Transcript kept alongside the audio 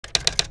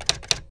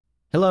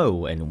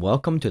Hello and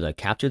welcome to the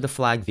Capture the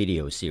Flag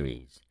video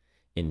series.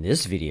 In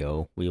this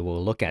video, we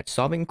will look at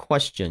solving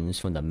questions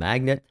from the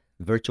Magnet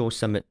Virtual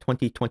Summit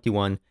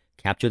 2021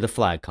 Capture the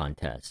Flag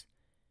contest.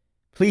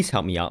 Please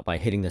help me out by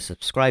hitting the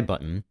subscribe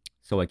button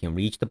so I can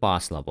reach the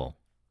boss level.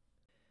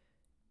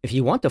 If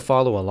you want to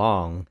follow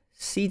along,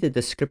 see the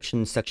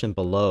description section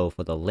below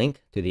for the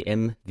link to the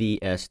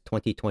MVS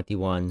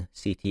 2021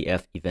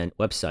 CTF event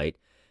website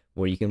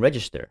where you can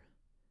register.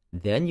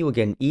 Then you will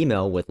get an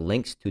email with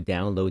links to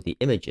download the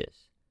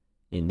images.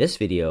 In this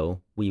video,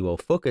 we will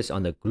focus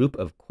on the group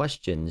of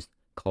questions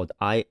called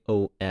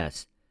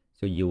iOS,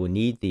 so you will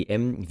need the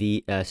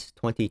MVS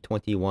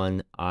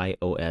 2021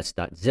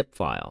 iOS.zip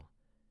file.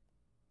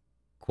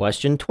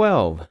 Question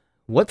 12.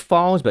 What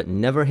falls but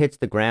never hits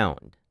the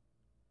ground?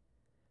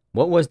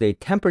 What was the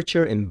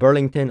temperature in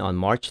Burlington on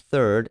March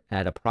 3rd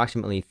at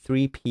approximately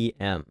 3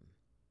 p.m.?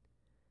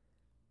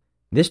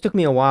 This took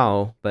me a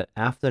while, but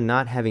after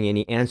not having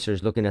any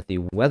answers looking at the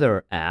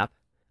weather app,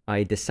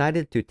 I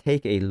decided to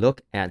take a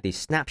look at the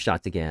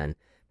snapshots again,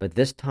 but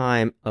this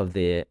time of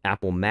the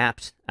Apple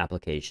Maps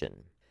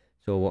application.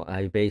 So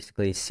I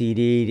basically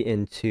CD'd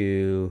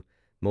into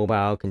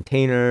mobile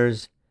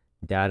containers,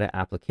 data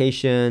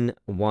application,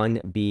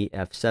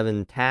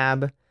 1BF7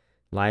 tab,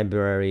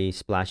 library,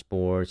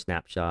 splashboard,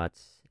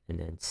 snapshots, and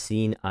then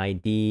scene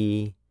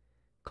ID,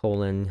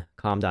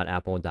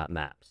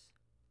 com.apple.maps,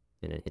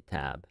 and then hit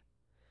tab.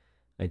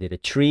 I did a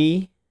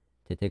tree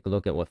to take a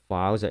look at what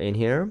files are in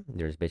here.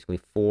 There's basically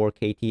 4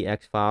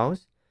 KTX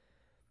files.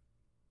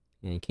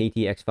 And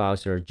KTX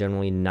files are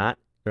generally not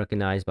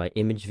recognized by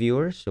image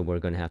viewers, so we're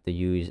going to have to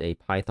use a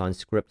Python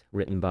script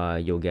written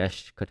by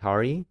Yogesh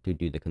Katari to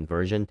do the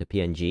conversion to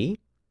PNG.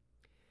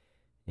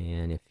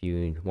 And if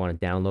you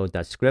want to download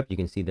that script, you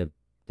can see the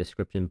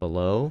description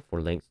below for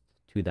links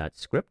to that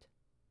script.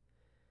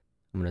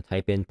 I'm going to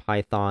type in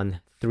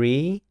Python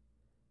 3.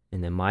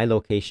 And then my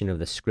location of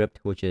the script,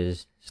 which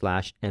is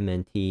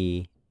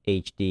 /mnt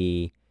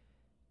hd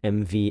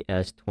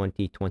mvs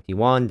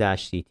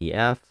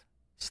 2021-ctf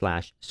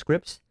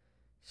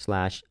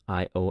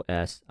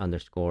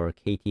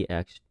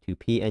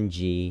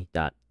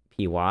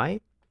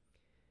 /scripts/ios_ktx2png.py.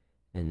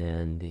 And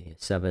then the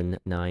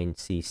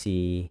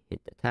 79cc,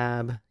 hit the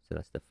tab. So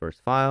that's the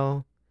first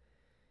file.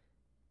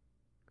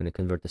 I'm going to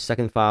convert the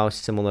second file,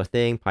 similar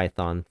thing,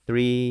 Python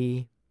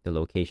 3. The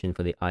location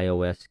for the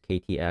iOS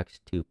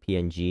KTX to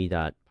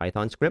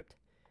png.python script.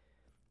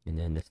 And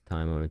then this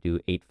time I'm going to do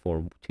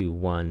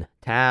 8421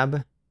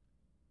 tab.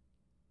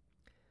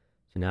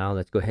 So now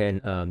let's go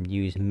ahead and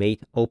use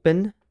mate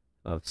open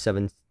of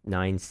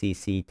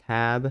 79cc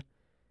tab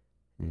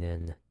and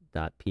then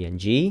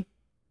 .png.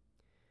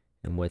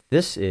 And what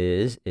this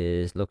is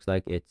looks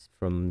like it's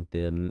from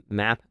the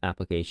map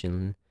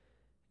application,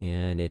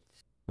 and it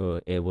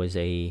was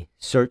a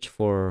search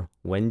for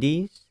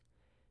Wendy's.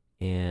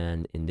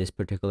 And in this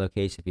particular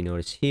case, if you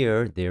notice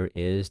here, there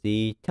is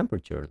the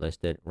temperature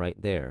listed right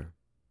there.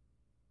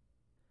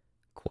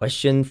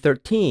 Question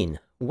 13.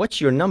 What's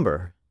your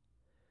number?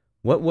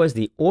 What was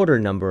the order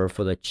number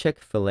for the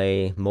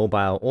Chick-fil-A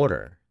mobile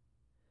order?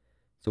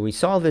 So we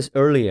saw this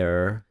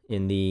earlier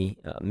in the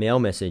mail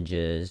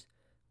messages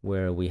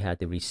where we had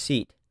the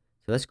receipt.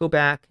 So let's go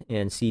back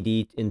and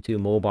CD into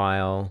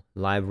mobile,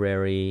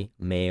 library,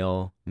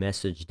 mail,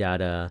 message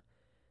data,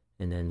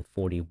 and then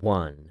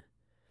 41.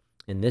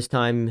 And this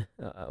time,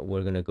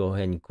 we're going to go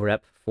ahead and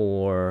grep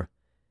for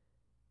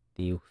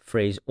the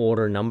phrase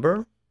order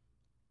number.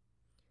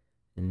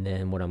 And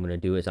then what I'm going to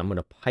do is I'm going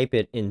to pipe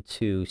it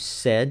into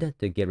sed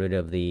to get rid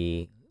of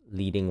the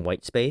leading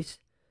white space.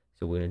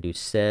 So we're going to do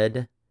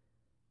sed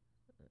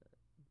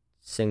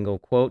single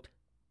quote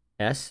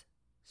s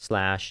 /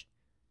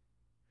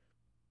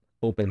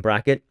 open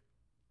bracket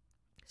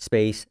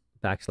space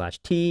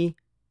 \t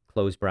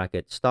close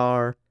bracket *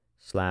 /g,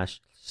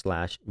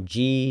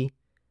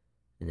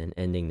 and then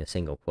ending the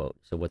single quote.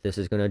 So what this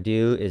is going to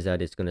do is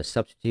that it's going to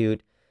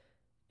substitute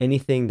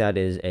anything that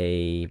is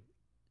a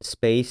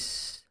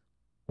space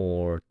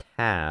or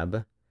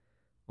tab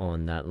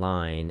on that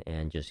line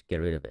and just get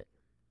rid of it.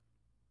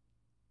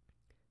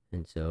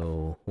 And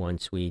so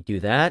once we do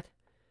that,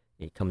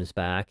 it comes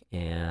back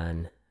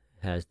and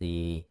has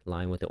the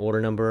line with the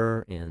order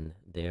number, and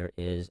there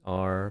is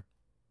our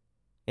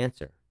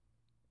answer.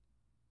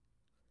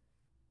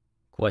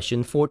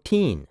 Question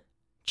 14.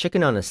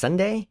 Chicken on a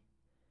Sunday?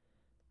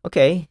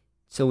 Okay,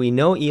 so we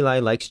know Eli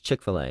likes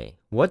Chick-fil-A.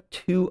 What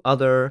 2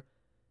 other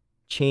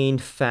chain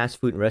fast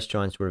food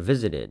restaurants were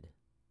visited?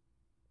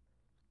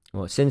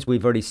 Well, since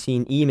we've already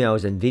seen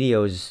emails and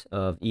videos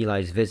of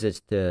Eli's visits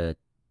to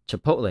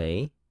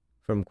Chipotle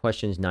from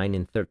questions 9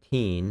 and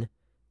 13,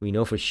 we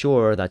know for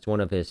sure that's one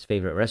of his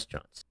favorite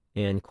restaurants.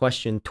 And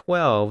question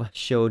 12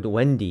 showed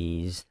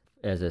Wendy's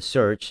as a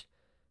search,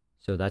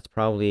 so that's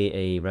probably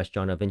a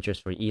restaurant of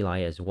interest for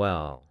Eli as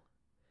well.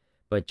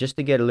 But just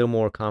to get a little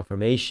more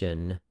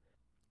confirmation,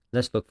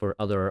 let's look for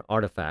other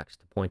artifacts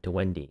to point to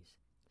Wendy's.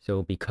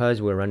 So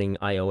because we're running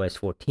iOS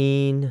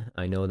 14,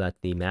 I know that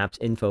the maps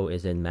info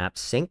is in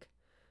maps sync.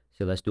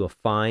 So let's do a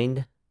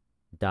find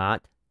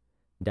dot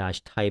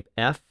dash type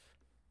F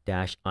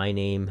dash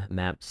iname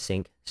map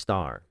sync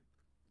star.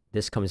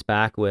 This comes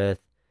back with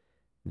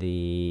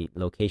the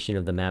location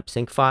of the map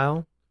sync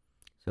file.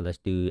 So let's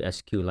do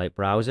SQLite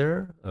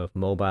browser of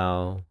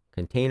mobile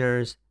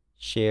containers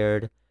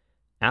shared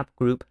app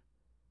group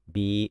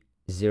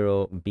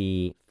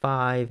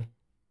B0B5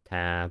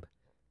 tab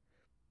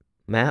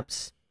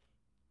maps,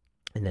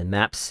 and then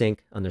map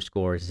sync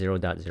underscore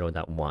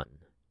 0.0.1.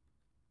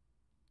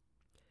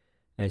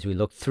 As we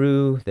look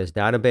through this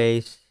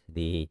database,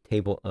 the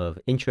table of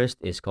interest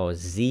is called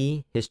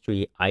Z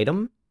history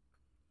item.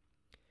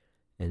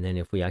 And then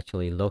if we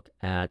actually look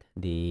at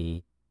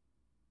the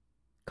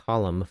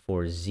column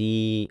for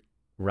Z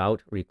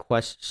route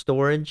request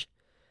storage,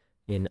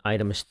 in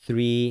items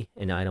 3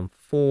 and item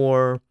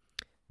 4,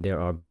 there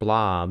are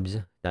blobs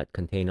that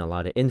contain a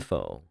lot of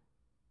info.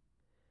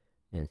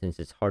 And since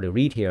it's hard to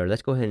read here,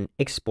 let's go ahead and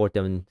export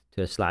them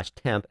to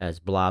 /temp as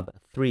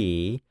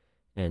blob3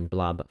 and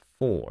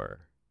blob4.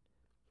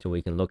 So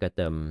we can look at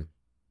them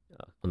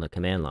on the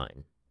command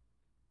line.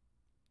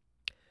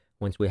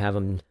 Once we have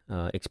them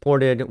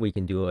exported, we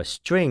can do a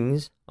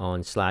strings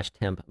on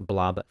 /temp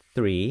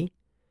blob3.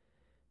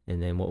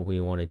 And then what we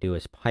want to do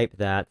is pipe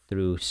that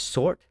through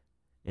sort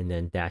and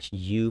then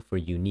 -u for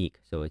unique.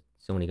 So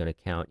it's only going to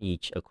count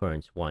each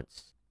occurrence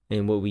once.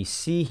 And what we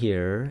see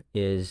here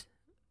is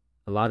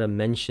a lot of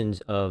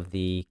mentions of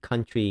the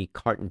country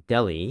Carton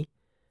Deli,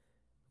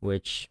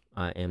 which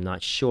I am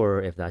not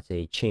sure if that's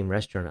a chain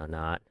restaurant or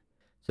not.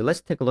 So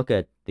let's take a look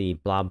at the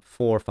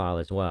blob4 file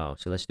as well.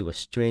 So let's do a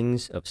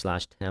strings of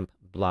 /temp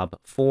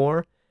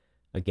blob4.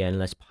 Again,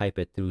 let's pipe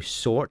it through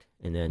sort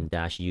and then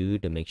 -u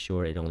to make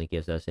sure it only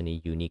gives us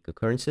any unique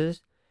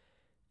occurrences.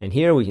 And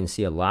here we can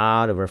see a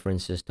lot of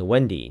references to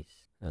Wendy's.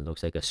 It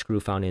looks like a screw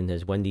found in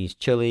his Wendy's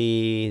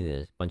chili.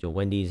 There's a bunch of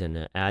Wendy's in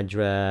the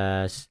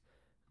address.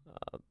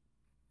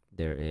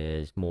 There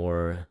is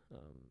more,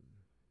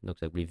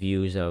 looks like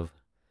reviews of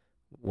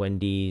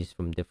Wendy's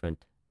from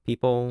different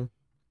people.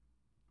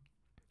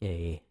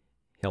 A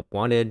help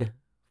wanted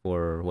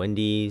for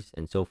Wendy's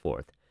and so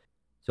forth.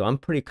 So I'm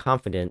pretty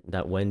confident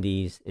that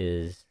Wendy's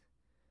is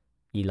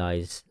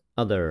Eli's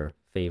other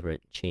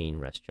favorite chain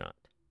restaurant.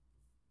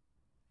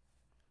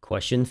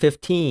 Question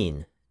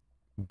 15.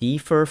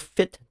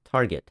 DFIRFit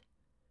Target.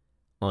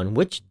 On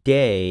which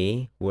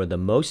day were the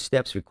most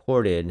steps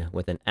recorded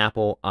with an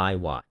Apple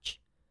iWatch?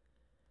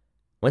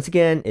 Once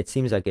again, it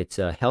seems like it's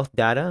health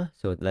data.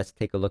 So let's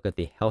take a look at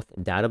the health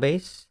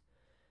database.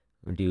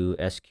 We'll do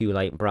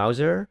SQLite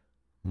browser,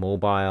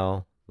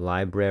 mobile,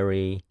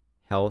 library,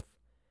 health,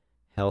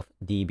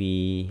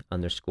 healthdb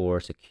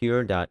underscore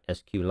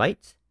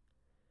secure.sqlite.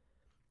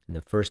 And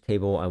the first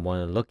table I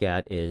want to look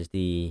at is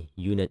the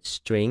unit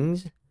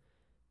strings.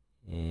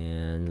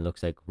 And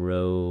looks like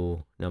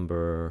row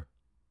number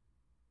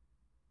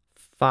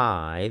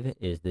 5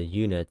 is the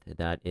unit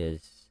that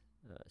is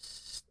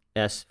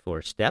S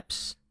for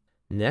steps.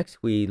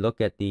 Next, we look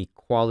at the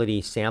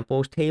quality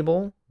samples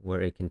table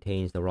where it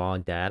contains the raw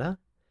data.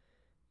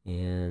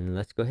 And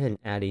let's go ahead and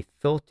add a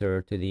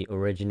filter to the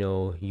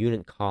original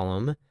unit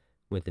column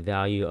with the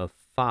value of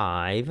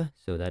 5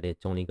 so that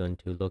it's only going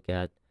to look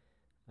at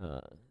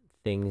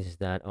things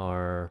that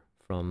are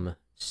from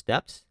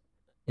steps.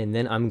 And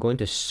then I'm going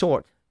to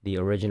sort the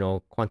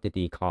original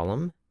quantity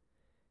column.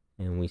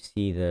 And we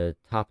see the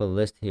top of the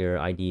list here,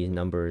 ID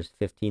numbers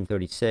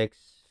 1536,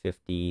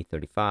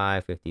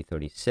 5035,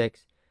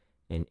 5036,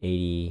 and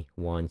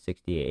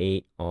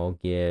 8168 all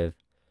give,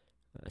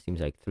 seems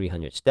like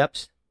 300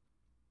 steps.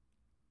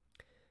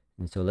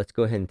 And so let's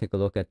go ahead and take a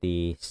look at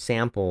the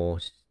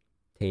samples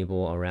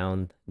table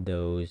around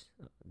those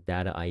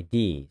data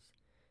IDs.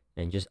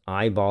 And just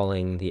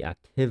eyeballing the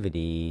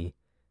activity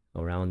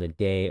around the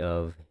day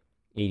of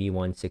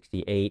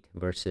 8168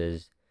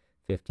 versus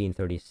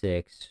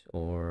 1536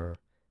 or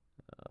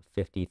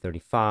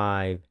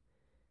 5035,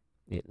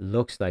 it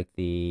looks like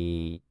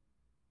the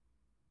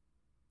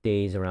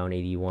days around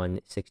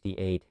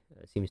 8168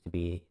 seems to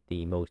be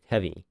the most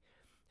heavy.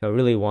 So I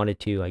really wanted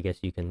to, I guess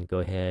you can go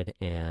ahead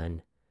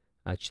and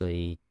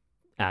actually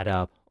add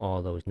up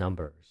all those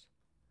numbers.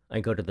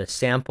 I go to the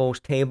samples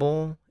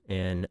table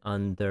and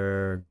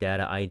under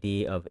data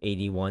ID of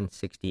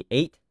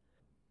 8168,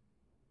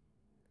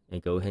 I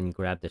go ahead and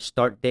grab the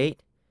start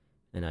date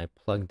and I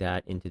plug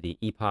that into the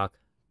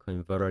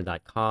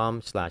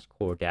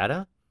epochconverter.com/core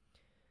data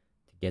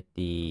to get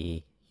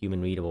the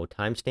human readable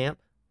timestamp,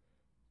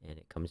 and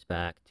it comes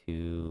back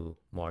to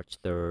March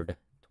 3rd,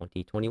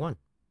 2021.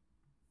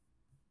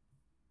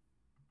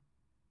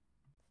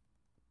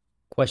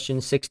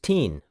 Question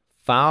 16.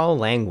 Fowl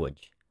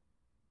language.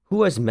 Who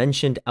was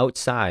mentioned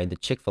outside the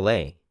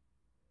Chick-fil-A?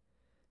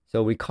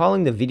 So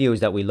recalling the videos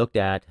that we looked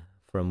at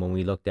from when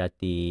we looked at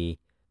the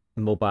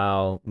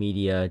mobile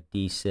media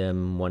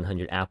DSIM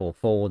 100 Apple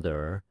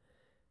folder,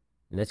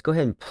 let's go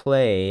ahead and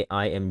play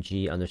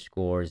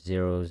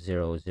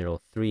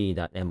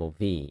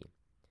img_0003.mov.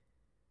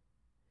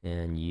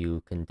 And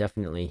you can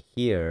definitely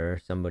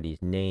hear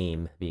somebody's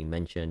name being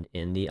mentioned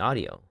in the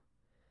audio.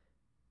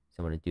 So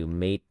I'm going to do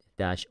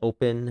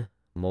mate-open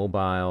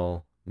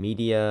mobile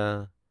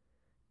media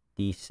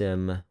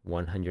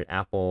dsim100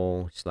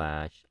 apple /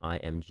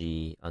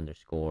 img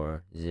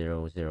 _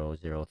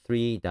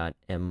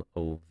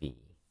 0003.mov.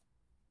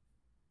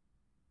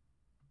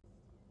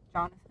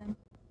 Jonathan.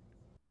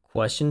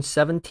 Question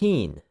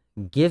 17.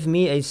 Give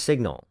me a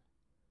signal.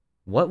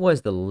 What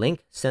was the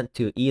link sent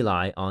to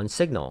Eli on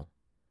Signal?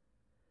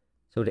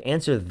 So to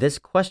answer this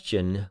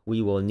question,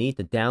 we will need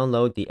to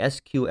download the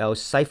SQL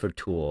Cipher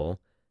tool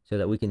so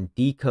that we can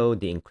decode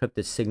the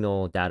encrypted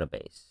Signal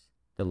database.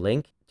 The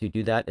link to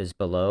do that is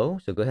below.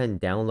 So go ahead and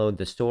download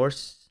the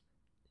source,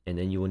 and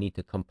then you will need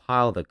to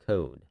compile the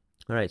code.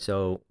 All right,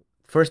 so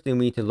first thing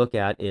we need to look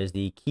at is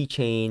the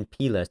keychain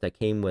plist that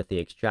came with the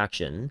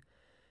extraction.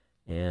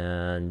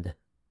 And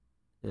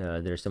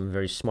there's some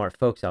very smart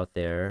folks out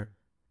there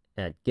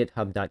at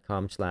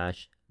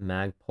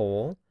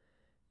github.com/magpole,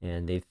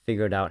 and they've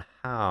figured out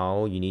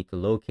how you need to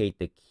locate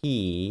the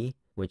key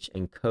which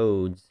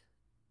encodes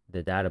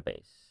the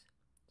database.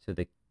 So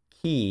the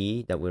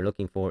key that we're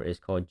looking for is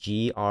called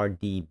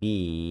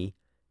GRDB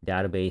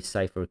database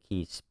cipher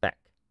key spec.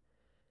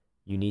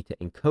 You need to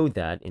encode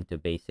that into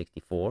base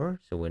 64.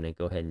 So we're going to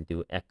go ahead and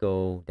do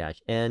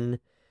echo-n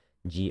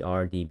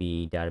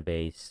GRDB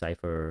database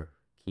cipher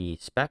key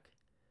spec,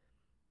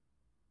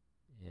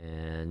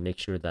 and make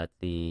sure that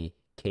the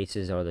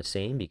cases are the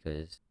same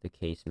because the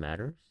case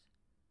matters.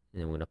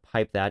 And we're going to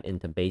pipe that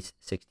into base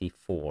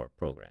 64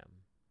 program.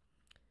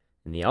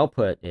 And the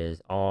output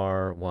is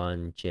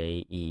R1,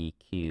 J, E,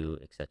 Q,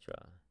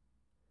 etc.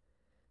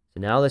 So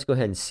now let's go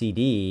ahead and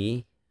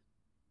CD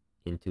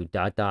into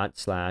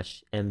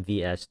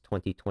 /MVS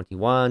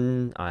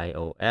 2021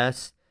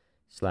 iOS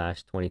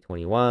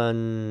 /2021.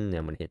 I'm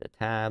going to hit the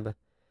tab.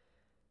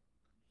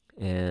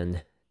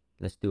 And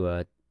let's do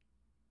a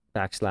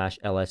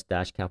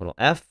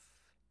 \ls-F.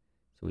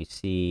 So we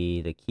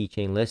see the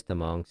keychain list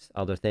amongst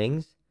other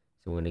things.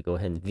 So we're going to go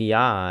ahead and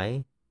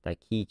VI that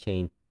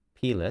keychain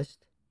plist.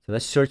 So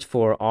let's search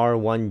for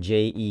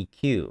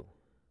R1JEQ.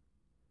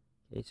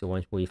 Okay, so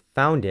once we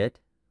found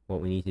it,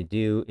 what we need to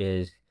do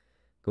is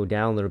go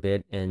down a little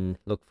bit and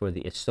look for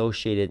the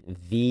associated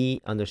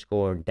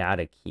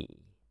V_data key.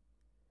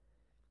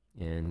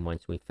 And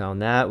once we found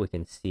that, we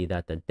can see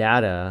that the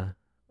data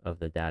of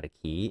the data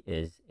key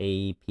is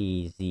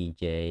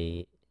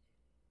APZJ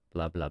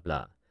blah blah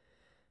blah.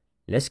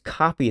 Let's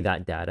copy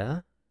that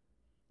data,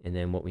 and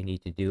then what we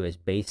need to do is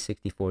base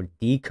 64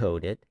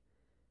 decode it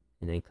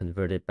and then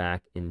convert it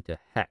back into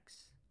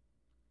hex.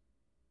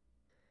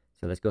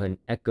 So let's go ahead and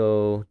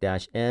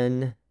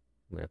echo-n.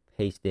 I'm going to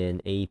paste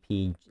in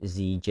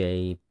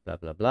APZJ blah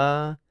blah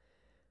blah. I'm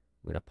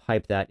going to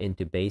pipe that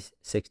into base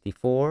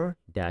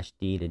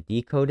 64-D to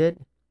decode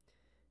it.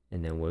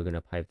 And then we're going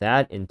to pipe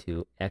that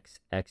into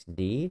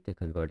XXD to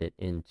convert it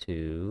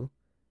into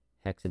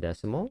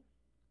hexadecimal.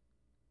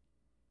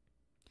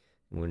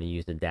 I'm going to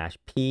use the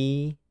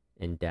 -P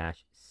and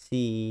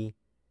 -C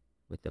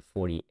with the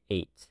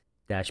 48.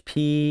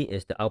 -P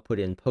is the output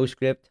in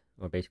PostScript,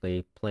 or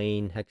basically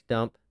plain hex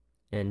dump.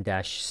 And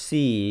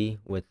 -C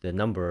with the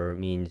number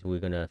means we're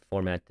going to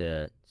format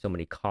the so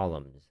many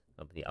columns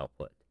of the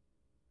output.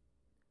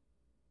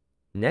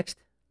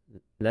 Next,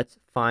 let's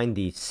find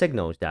the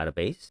signals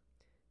database,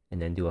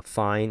 and then do a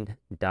find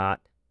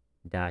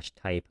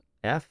 .-type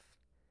f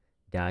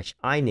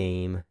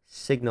 -iname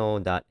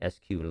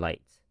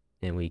signal.sqlite.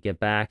 And we get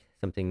back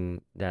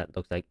something that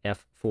looks like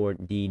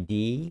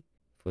F4DD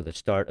for the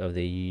start of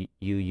the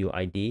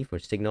UUID for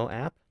Signal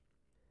app.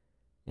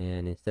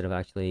 And instead of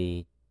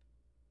actually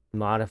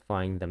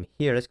modifying them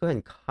here, let's go ahead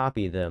and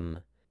copy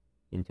them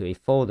into a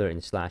folder in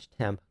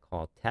 /temp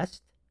called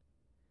test.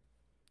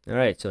 All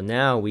right, so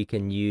now we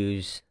can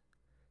use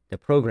the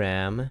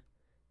program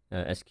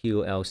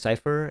SQL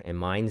Cipher, and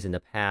mine's in the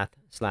path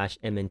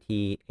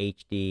 /MNT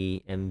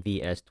HD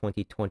MVS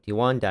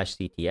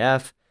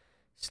 2021-CTF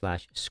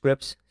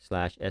 /scripts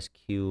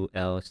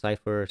 /SQL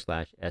Cipher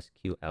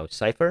 /SQL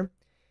Cipher.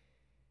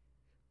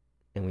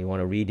 And we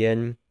want to read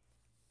in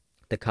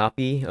the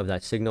copy of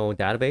that signal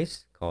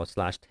database called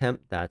 /temp.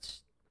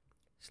 That's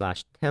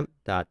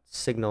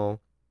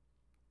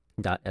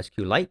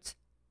 /temp.signal.sqlite.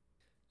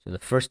 So the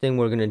first thing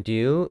we're going to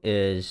do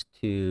is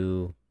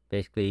to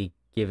basically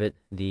give it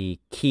the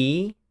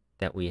key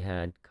that we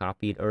had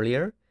copied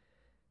earlier.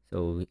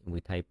 So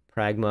we type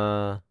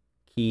pragma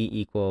key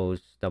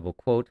equals double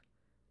quote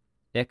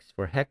X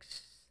for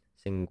hex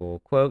single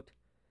quote,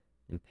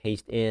 and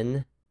paste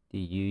in the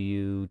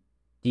UU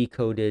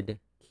decoded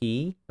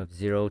key of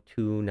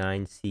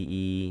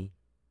 029CE,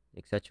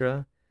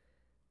 etc.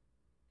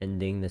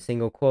 Ending the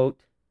single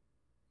quote,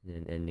 and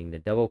then ending the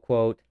double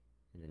quote,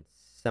 and then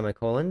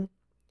semicolon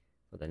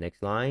for the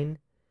next line,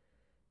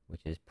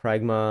 which is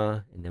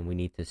pragma, and then we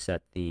need to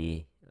set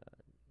the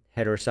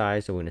header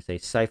size. So we're going to say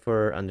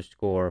cipher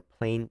underscore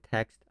plain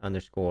text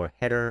underscore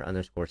header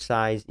underscore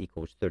size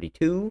equals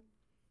 32.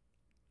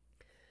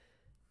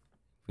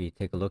 If we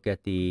take a look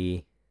at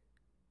the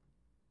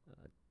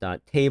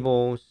dot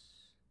tables,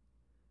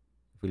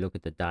 if we look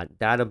at the dot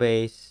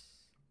database,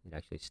 it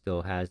actually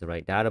still has the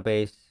right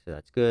database, so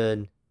that's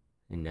good.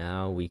 And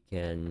now we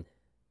can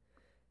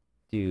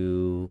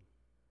do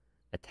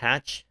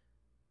attach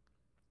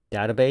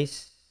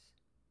database,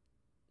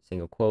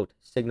 single quote,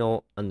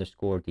 signal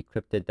underscore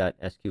decrypted dot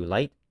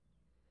SQLite,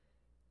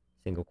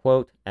 single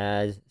quote,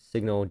 as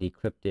signal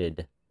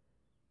decrypted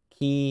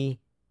key,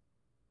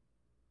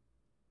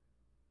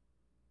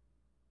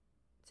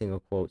 single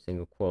quote,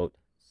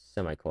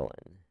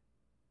 semicolon.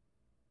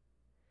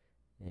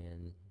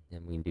 And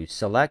then we can do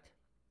select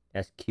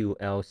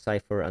SQL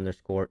cipher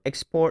underscore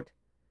export,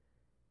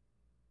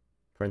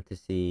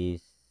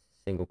 parentheses,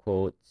 single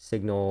quote,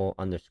 signal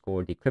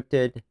underscore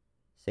decrypted,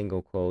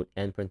 single quote,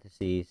 end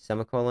parentheses,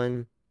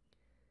 semicolon,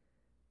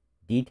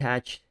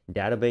 detach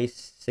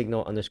database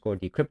signal underscore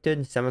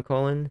decrypted,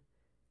 semicolon,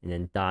 and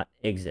then dot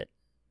exit.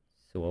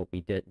 So what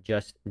we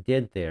just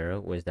did there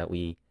was that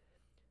we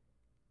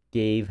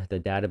gave the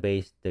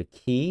database the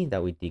key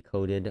that we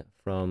decoded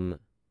from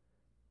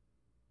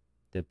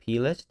the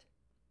plist,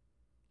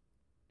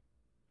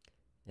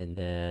 and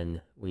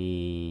then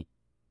we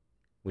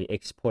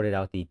exported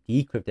out the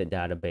decrypted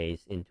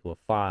database into a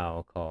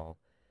file called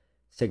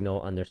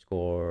signal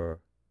underscore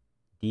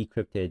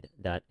decrypted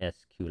dot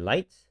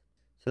SQLite.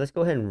 So let's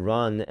go ahead and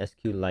run the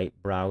SQLite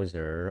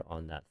browser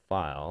on that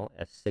file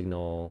as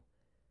signal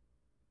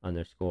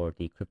underscore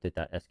decrypted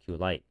dot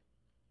SQLite.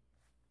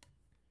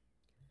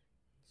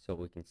 So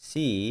we can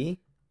see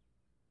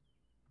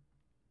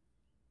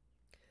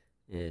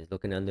is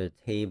looking under the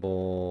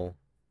table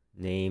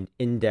named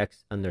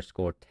index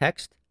underscore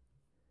text,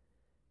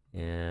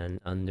 and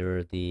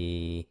under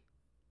the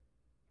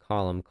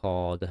column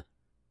called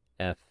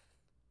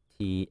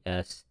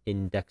FTS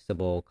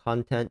indexable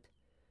content,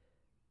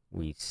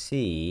 we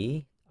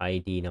see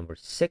ID number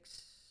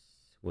 6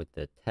 with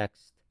the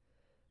text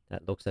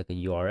that looks like a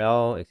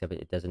URL, except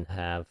it doesn't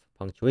have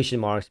punctuation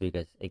marks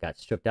because it got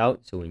stripped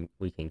out. So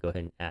we can go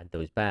ahead and add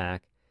those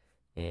back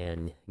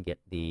and get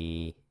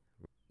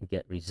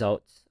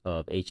results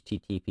of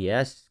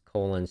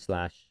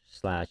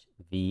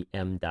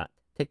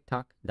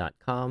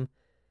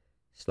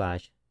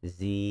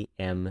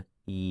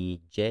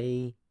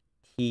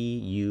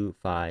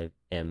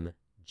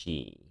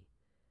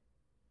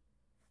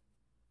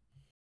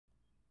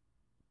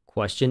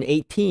Question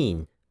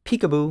 18.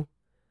 Peekaboo.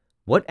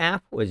 What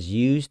app was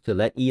used to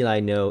let Eli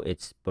know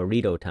it's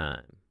burrito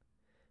time?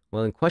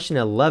 Well, in question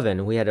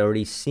 11, we had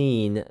already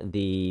seen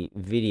the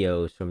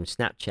videos from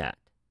Snapchat.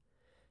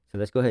 So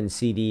let's go ahead and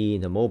cd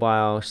the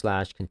mobile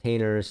 /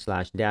 containers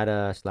 /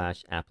 data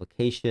 /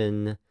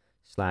 application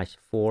 /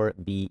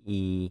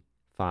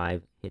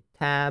 4be5, hit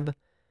tab,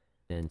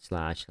 then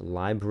 /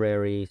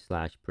 library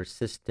 /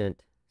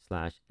 persistent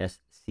 /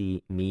 sc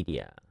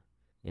media.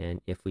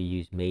 And if we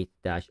use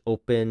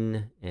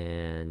mate-open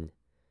and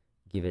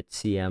give it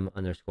cm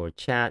underscore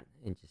chat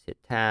and just hit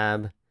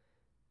tab,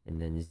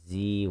 and then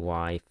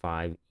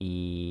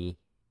zy5eh,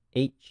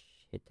 hit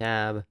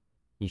tab,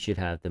 you should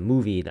have the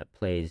movie that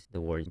plays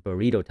the word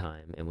burrito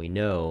time, and we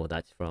know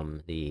that's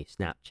from the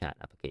Snapchat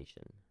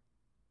application.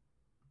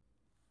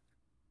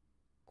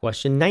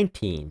 Question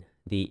 19.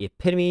 The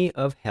epitome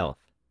of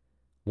health.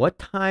 What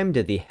time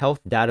did the health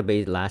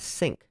database last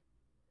sync?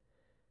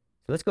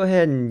 So let's go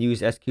ahead and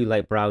use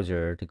SQLite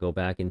browser to go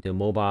back into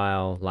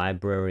mobile,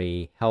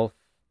 library, health,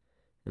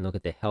 and look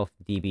at the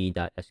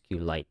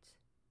healthdb.sqlite.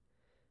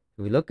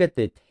 We look at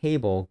the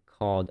table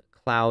called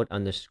cloud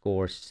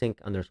underscore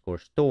sync underscore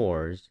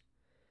stores,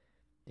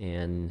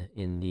 and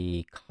in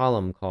the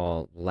column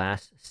called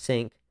last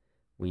sync,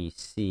 we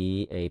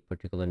see a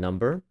particular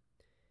number.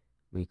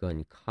 We go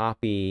and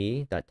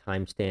copy that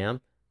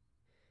timestamp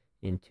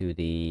into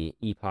the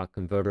epoch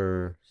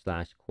converter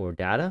 / core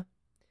data,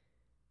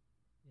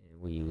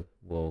 and we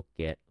will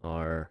get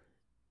our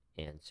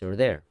answer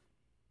there.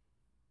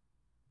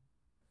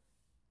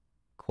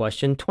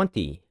 Question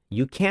 20.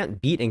 You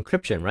can't beat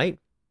encryption, right?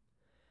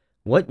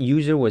 What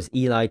user was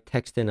Eli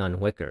texting on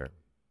Wicker?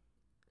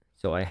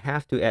 So I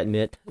have to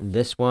admit,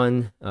 this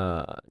one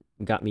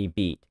got me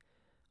beat.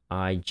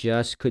 I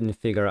just couldn't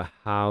figure out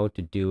how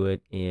to do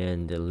it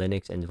in the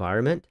Linux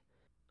environment.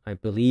 I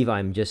believe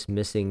I'm just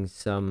missing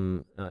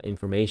some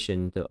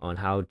information on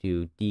how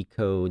to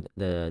decode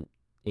the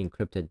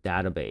encrypted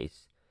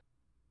database.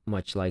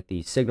 Much like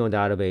the Signal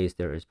database,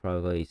 there is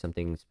probably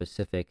something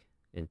specific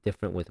and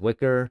different with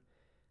Wicker.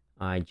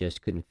 I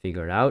just couldn't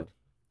figure it out.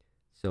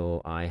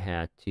 So I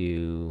had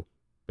to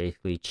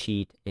basically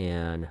cheat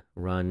and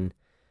run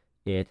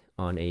it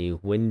on a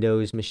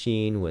Windows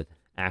machine with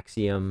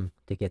Axiom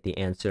to get the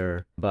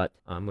answer. But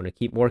I'm going to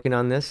keep working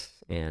on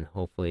this and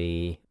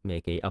hopefully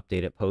make a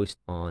updated post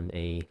on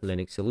a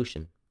Linux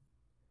solution.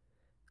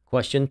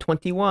 Question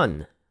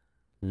 21.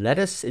 Let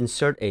us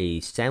insert a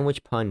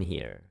sandwich pun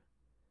here.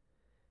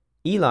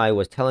 Eli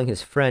was telling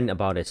his friend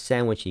about a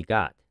sandwich he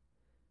got.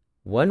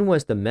 When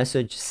was the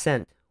message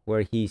sent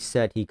where he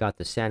said he got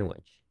the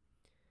sandwich?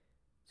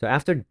 So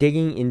after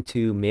digging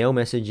into mail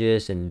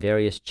messages and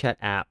various chat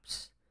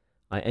apps,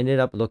 I ended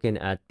up looking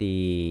at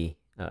the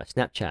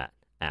Snapchat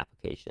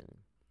application.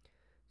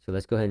 So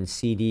let's go ahead and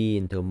cd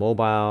into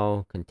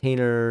mobile,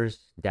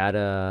 containers,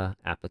 data,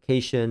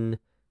 application,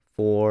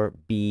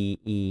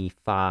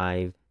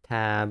 4be5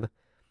 tab,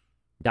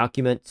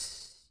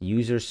 Documents,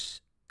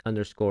 users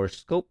underscore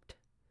scoped,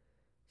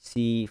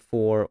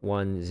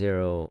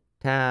 C410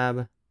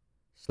 tab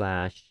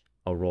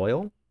 /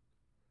 Arroyo.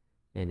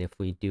 And if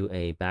we do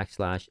a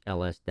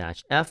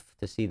 \ls-f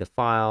to see the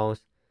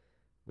files,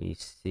 we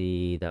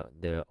see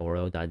that the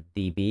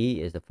arroyo.db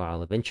is the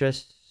file of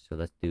interest. So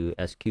let's do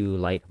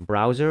SQLite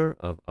browser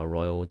of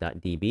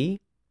arroyo.db.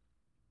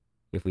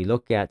 If we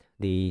look at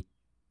the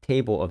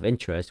table of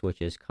interest,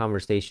 which is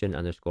conversation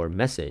underscore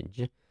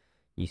message,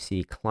 you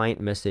see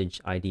client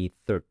message ID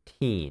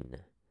 13.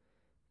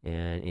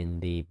 And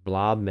in the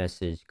blob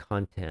message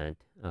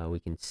content,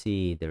 we can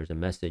see there's a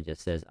message that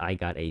says, I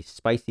got a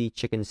spicy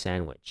chicken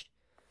sandwich.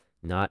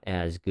 Not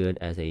as good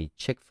as a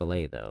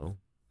Chick-fil-A though.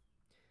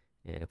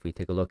 And if we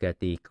take a look at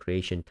the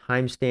creation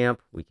timestamp,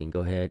 we can go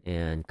ahead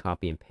and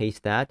copy and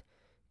paste that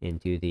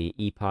into the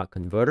epoch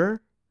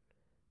converter.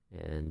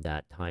 And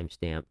that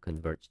timestamp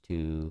converts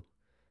to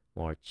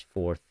March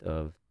 4th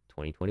of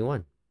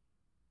 2021.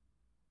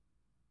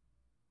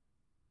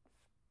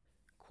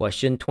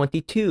 Question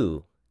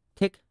 22.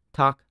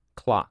 TikTok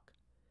clock.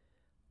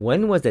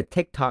 When was the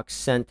TikTok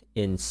sent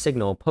in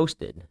signal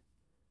posted?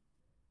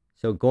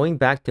 So going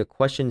back to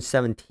question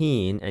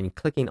 17 and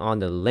clicking on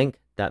the link,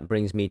 that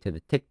brings me to the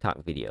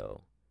TikTok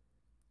video.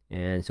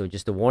 And so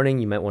just a warning,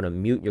 you might want to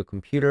mute your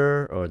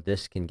computer or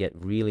this can get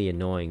really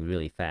annoying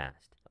really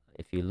fast.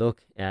 If you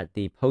look at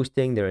the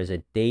posting, there is a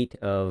date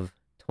of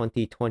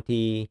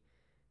 2020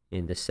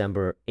 in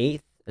December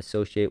 8th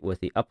associated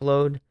with the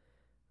upload,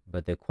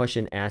 but the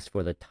question asks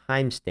for the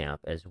timestamp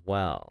as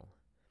well.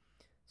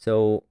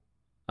 So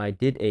I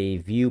did a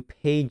view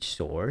page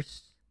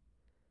source,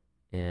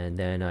 and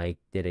then I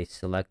did a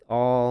select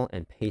all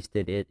and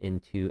pasted it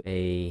into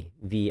a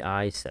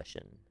VI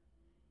session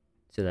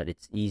so that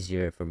it's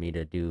easier for me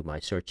to do my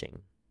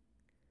searching.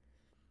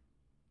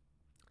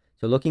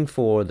 So looking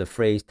for the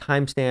phrase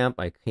timestamp,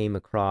 I came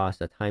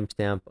across a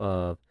timestamp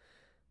of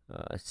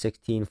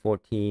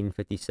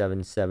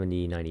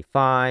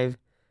 16/14/57/70/95,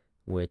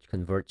 which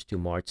converts to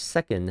March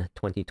 2nd,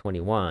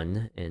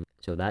 2021. And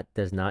so that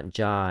does not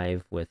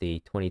jive with the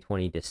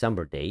 2020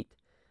 December date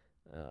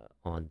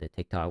on the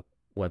TikTok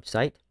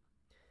website.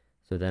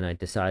 So then I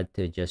decided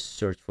to just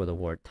search for the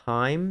word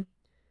time,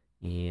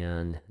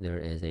 and there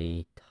is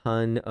a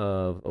ton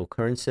of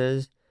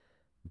occurrences,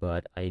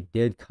 but I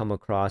did come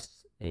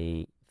across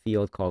a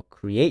field called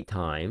create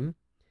time,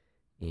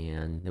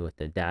 and with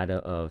the data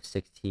of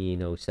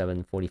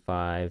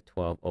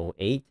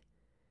 16:07:45/12:08,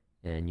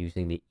 and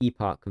using the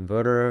epoch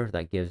converter,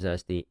 that gives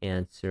us the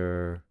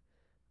answer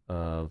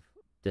of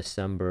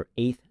December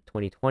 8th,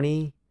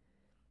 2020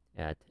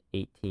 at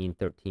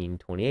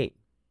 18:13:28.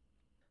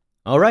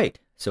 All right,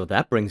 so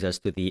that brings us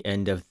to the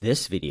end of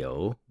this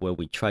video, where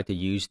we try to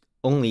use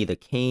only the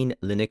CAINE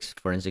Linux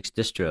Forensics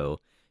distro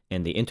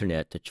and the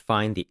internet to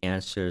find the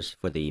answers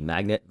for the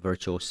Magnet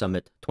Virtual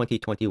Summit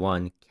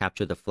 2021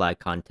 Capture the Flag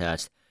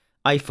Contest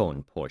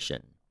iPhone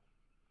portion.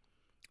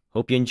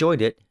 Hope you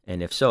enjoyed it,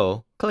 and if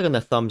so, click on the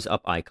thumbs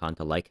up icon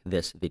to like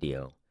this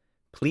video.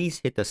 Please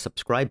hit the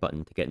subscribe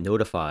button to get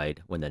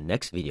notified when the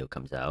next video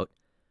comes out.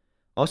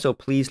 Also,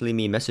 please leave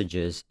me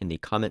messages in the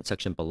comment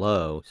section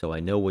below so I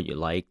know what you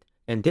liked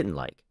and didn't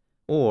like,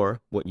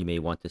 or what you may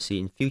want to see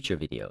in future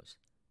videos.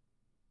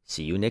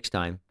 See you next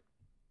time.